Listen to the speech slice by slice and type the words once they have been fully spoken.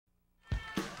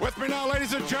With me now,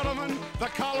 ladies and gentlemen, the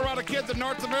Colorado Kid, the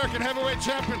North American heavyweight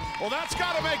champion. Well, that's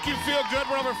got to make you feel good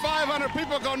when over 500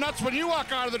 people go nuts when you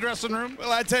walk out of the dressing room.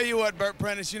 Well, I tell you what, Bert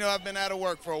Prentice, you know, I've been out of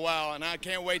work for a while, and I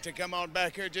can't wait to come on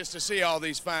back here just to see all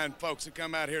these fine folks that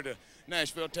come out here to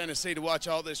Nashville, Tennessee to watch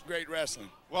all this great wrestling.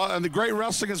 Well, and the great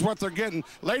wrestling is what they're getting.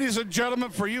 Ladies and gentlemen,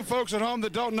 for you folks at home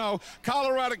that don't know,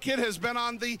 Colorado Kid has been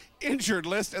on the injured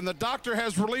list, and the doctor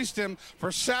has released him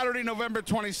for Saturday, November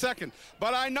 22nd.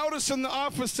 But I noticed in the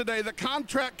office today, the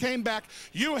contract came back.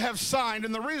 You have signed,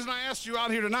 and the reason I asked you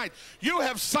out here tonight, you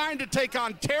have signed to take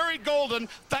on Terry Golden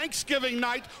Thanksgiving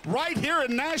night right here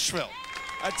in Nashville.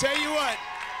 I tell you what,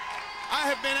 I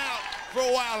have been out for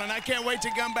a while, and I can't wait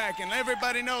to come back. And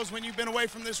everybody knows when you've been away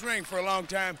from this ring for a long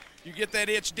time, you get that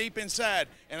itch deep inside.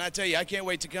 And I tell you, I can't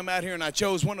wait to come out here, and I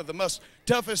chose one of the most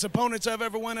toughest opponents I've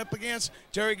ever went up against,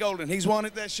 Terry Golden. He's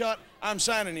wanted that shot. I'm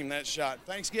signing him that shot.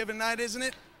 Thanksgiving night, isn't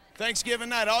it? Thanksgiving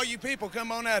night. All you people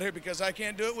come on out here because I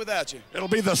can't do it without you. It'll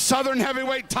be the Southern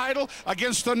Heavyweight title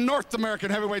against the North American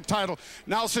Heavyweight title.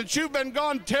 Now, since you've been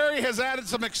gone, Terry has added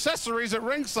some accessories at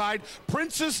ringside.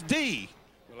 Princess D.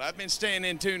 Well, I've been staying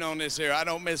in tune on this here. I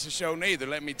don't miss a show neither,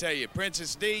 let me tell you.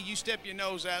 Princess D, you step your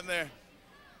nose out there.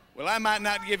 Well, I might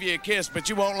not give you a kiss, but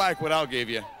you won't like what I'll give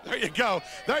you. There you go.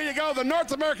 There you go. The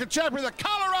North American champion, the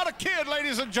Colorado Kid,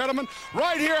 ladies and gentlemen,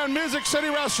 right here on Music City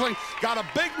Wrestling. Got a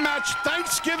big match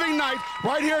Thanksgiving night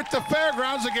right here at the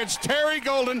fairgrounds against Terry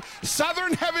Golden.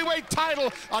 Southern Heavyweight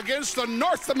title against the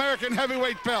North American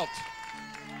Heavyweight belt.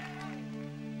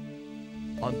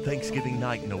 On Thanksgiving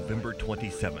night, November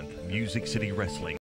 27th, Music City Wrestling.